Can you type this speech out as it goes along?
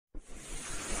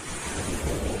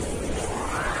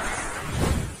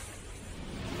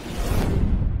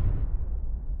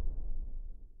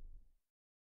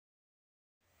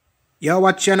Yo,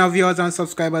 what channel viewers and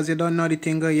subscribers, you don't know the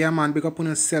thing, yeah man, big up on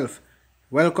yourself.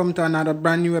 Welcome to another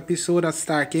brand new episode of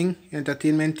Star King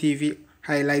Entertainment TV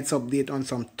highlights update on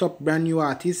some top brand new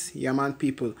artists, yeah man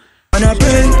people. And I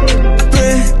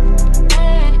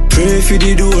pray for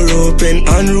the door open,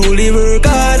 unruly work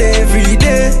hard every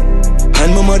day.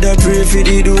 And my mother pray for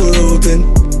the door open.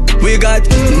 We got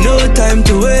no time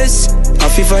to waste. I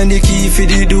fi find the key for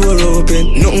the door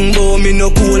open. Nothing about me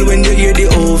no cool when you hear the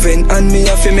oven. And me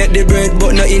have to make the bread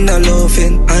but not in a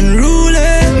loafing.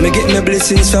 Unruly, me get my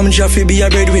blessings from Jaffe be a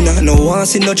breadwinner. No one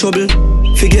see no trouble,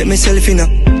 forget myself in a.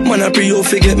 Man I pray you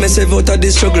forget myself out of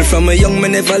the struggle. From a young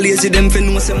man never lazy them fi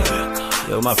know some.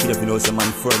 Yo Mafi, if you know some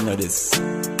man friend of this.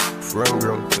 Friend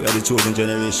bro, we are the chosen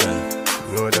generation.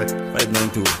 You know that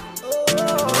 592.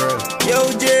 Yo,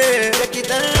 Jay, take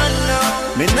it and run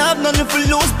now. Me not have nothing to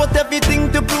lose, but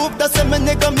everything to prove. That's why me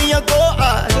nigga me a go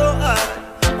hard.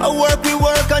 I work, we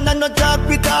work, and I no talk,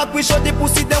 we talk. We show the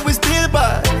pussy, then we still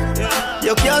bad.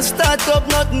 You can't start up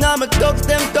nothing, I'm a thugs,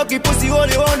 them talky pussy,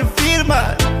 only wanna feel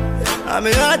man. I'm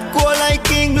a hardcore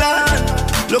like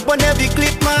England. Look on every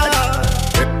clip, man.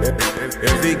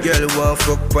 Every girl want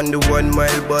fuck on the 1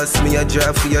 mile bus. Me a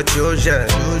drive for your Trojan.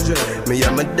 Me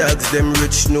and my dogs, them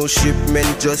rich, no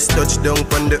shipment. Just touch down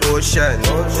on the ocean.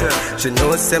 She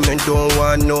know say me don't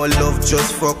want no love,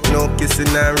 just fuck, no kissing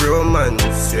and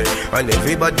romance. And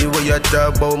everybody where you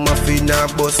talk about Mafi now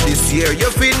bust this year, you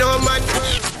feel no man.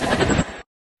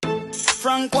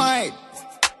 Frank White.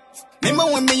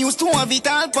 Remember when me used to have it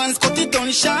all pants, cut it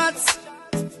on shots.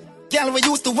 Girl, we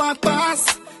used to walk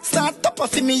past. Start up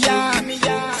of me yard.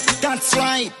 That's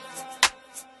right.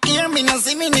 Hear me no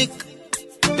see me nick.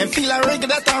 Them feel a rig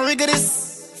that I rig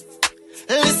this.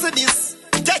 Listen this.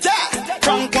 Jaja.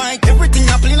 Frank White. Everything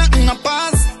I play nothing I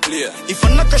pass. If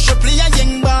I'm not crush a play a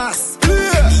young boss.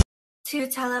 To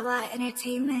Talaba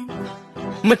Entertainment.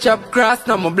 My chop grass,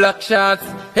 now my black shots.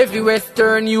 Heavy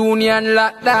Western Union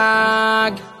lock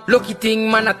dog. Lucky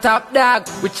thing man a top dog.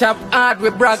 We chop hard,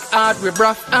 we brag hard, we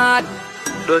bruff hard.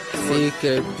 Dirty money,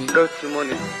 dirty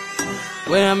money.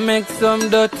 When I make some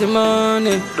dirty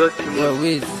money, yo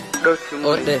whiz, dirty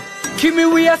money. Out there. Give me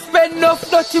where I spend enough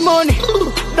dirty money,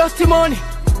 dirty money.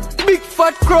 Big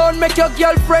fat crown make your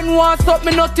girlfriend want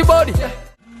something naughty body.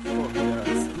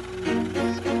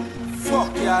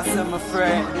 Fuck yourself, my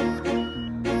friend.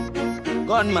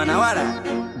 Gunman, what that?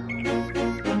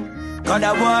 God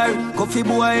a boy, coffee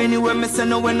boy anywhere me say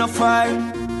no when no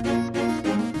fire.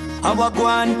 I walk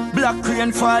one, black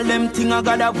rain fall, them thing I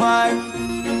got a bar.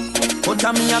 But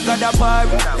a me I got a bar.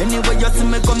 Anyway you see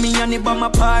me go me and it by my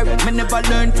par. Me never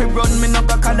learn to run, me no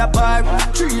got a bar.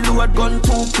 3 load gun,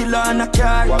 2 killer and a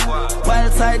car.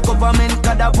 Wild side government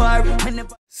got a bar.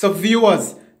 So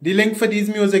viewers, the link for these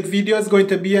music videos is going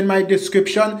to be in my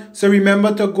description. So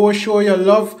remember to go show your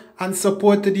love and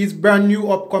support to these brand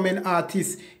new upcoming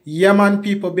artists. Yeah man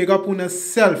people, big up on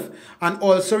yourself. And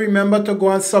also remember to go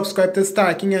and subscribe to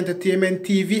Star King Entertainment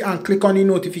TV and click on the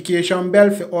notification bell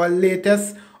for all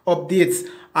latest updates.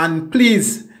 And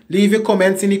please leave your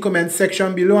comments in the comment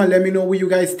section below and let me know what you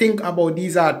guys think about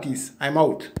these artists. I'm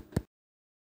out.